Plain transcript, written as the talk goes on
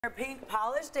Our Pink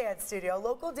Polish Dance Studio, a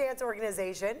local dance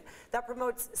organization that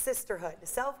promotes sisterhood,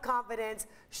 self-confidence,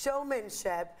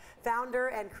 showmanship. Founder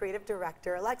and creative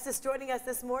director Alexis joining us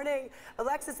this morning.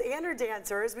 Alexis and her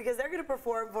dancers, because they're going to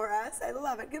perform for us. I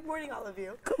love it. Good morning, all of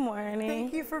you. Good morning.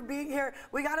 Thank you for being here.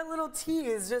 We got a little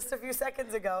tease just a few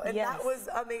seconds ago, and that was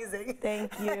amazing.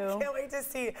 Thank you. I can't wait to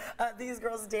see these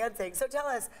girls dancing. So tell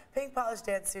us, Pink Polish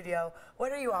Dance Studio,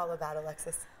 what are you all about,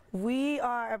 Alexis? We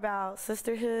are about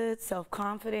sisterhood,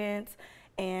 self-confidence,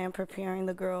 and preparing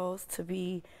the girls to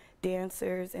be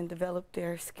dancers and develop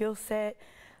their skill set,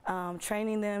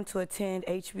 training them to attend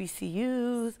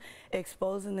HBCUs,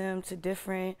 exposing them to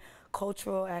different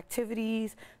cultural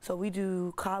activities. So we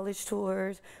do college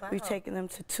tours. Wow. We've taken them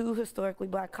to 2 historically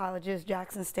black colleges,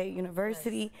 Jackson State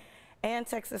University and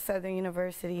Texas Southern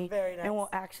University. Very nice. And we'll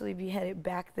actually be headed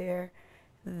back there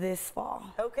this fall.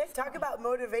 Okay, talk about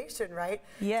motivation, right?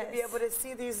 Yes. To be able to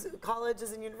see these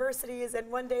colleges and universities,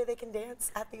 and one day they can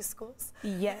dance at these schools.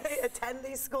 Yes. Attend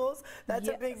these schools. That's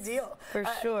a big deal. For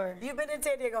sure. You've been in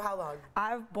San Diego how long?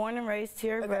 I've born and raised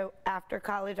here, but after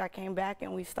college I came back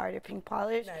and we started Pink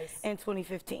Polish in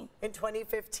 2015. In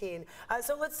 2015.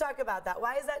 So let's talk about that.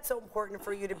 Why is that so important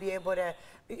for you to be able to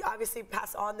obviously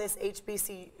pass on this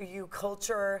HBCU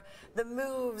culture, the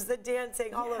moves, the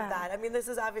dancing, all of that? I mean, this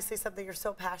is obviously something you're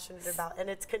so passionate about, and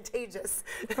it's contagious.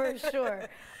 For sure.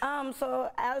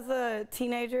 So as a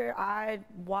teenager, I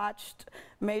watched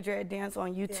Major Ed Dance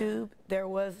on YouTube. There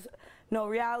was no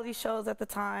reality shows at the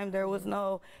time. There was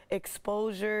no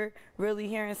exposure really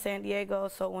here in San Diego.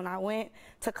 So when I went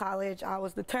to college, I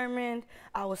was determined.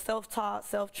 I was self-taught,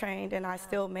 self-trained, and I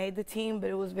still made the team, but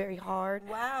it was very hard.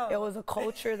 Wow. It was a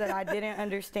culture that I didn't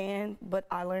understand, but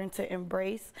I learned to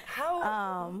embrace.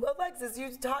 How, Alexis,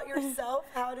 you taught yourself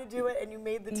how to do it and you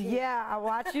made the team? Yeah, I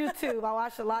watch YouTube. I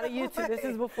watched a lot of YouTube. This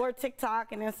is before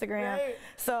TikTok and Instagram.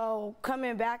 So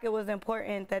coming back, it was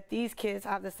important that these kids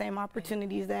have the same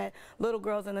opportunities that little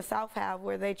girls in the South have,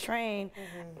 where they train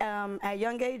at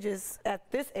young ages,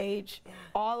 at this age,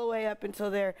 all the way up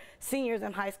until they're seniors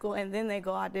in high school, and then they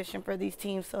go audition for these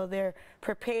teams, so they're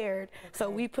prepared. So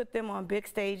we put them on big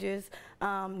stages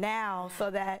now,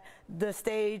 so that the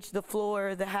stage, the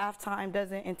floor, the halftime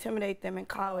doesn't intimidate them in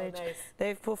college.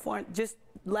 They've performed just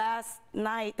last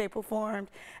night. They performed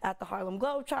at the Harlem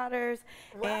Globetrotters,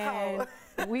 and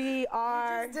we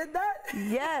are. You just did that?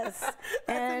 Yes. That's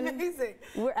and amazing.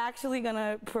 We're actually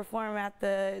gonna perform at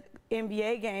the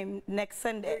NBA game next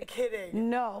Sunday. You're kidding.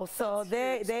 No, so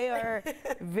they are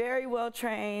very well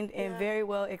trained and very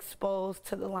well exposed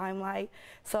to the limelight.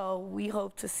 So we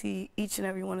hope to see each and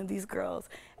every one of these girls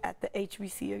at the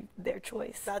HBCU, their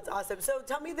choice. That's awesome. So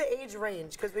tell me the age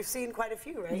range, because we've seen quite a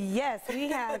few, right? Yes, we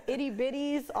have itty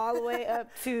bitties all the way up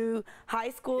to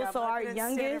high school. So our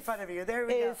youngest in front of you. There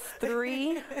we is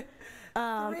 3.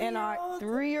 And our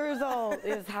 3 years old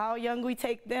is how young we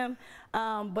take them.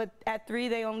 But at 3,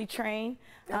 they only train.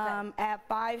 At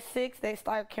 5, 6, they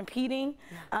start competing.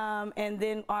 And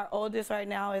then our oldest right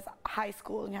now is high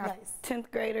school. And you have 10th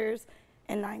graders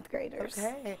and 9th graders.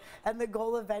 Okay. And the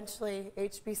goal eventually,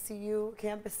 HBCU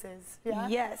campuses. Yeah?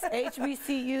 Yes,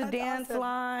 HBCU dance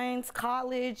lines,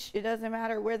 college, it doesn't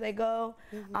matter where they go.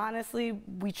 Honestly,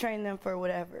 we train them for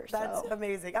whatever. That's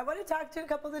amazing. I want to talk to a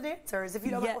couple of the dancers. If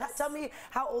you don't mind, tell me,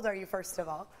 how old are you first of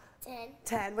all? 10.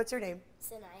 10. What's your name?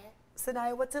 Sanaya.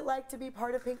 Sanaya, what's it like to be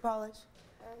part of Pink Polish?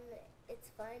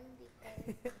 It's fun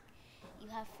because you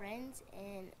have friends,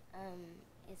 and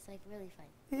it's like really fun.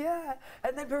 Yeah,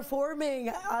 and then performing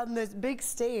on this big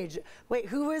stage. Wait,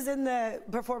 who was in the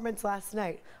performance last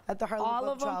night at the Harlem Globetrotters? All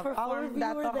of them performed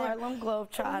at the Harlem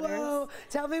Globetrotters. Whoa,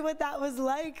 tell me what that was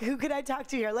like. Who could I talk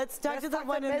to here? Let's talk to the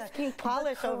one in the Pink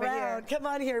Polish over here. Come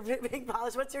on here, Pink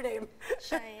Polish. What's your name?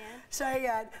 Cheyenne.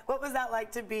 Cheyenne. What was that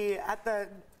like to be at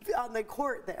on the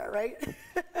court there, right?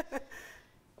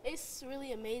 It's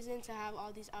really amazing to have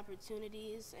all these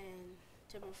opportunities and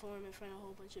to perform in front of a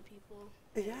whole bunch of people.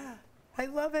 Yeah. I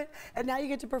love it. And now you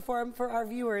get to perform for our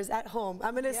viewers at home.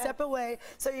 I'm going to step away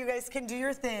so you guys can do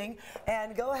your thing.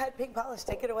 And go ahead, Pink Polish,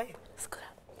 take it away. Let's go.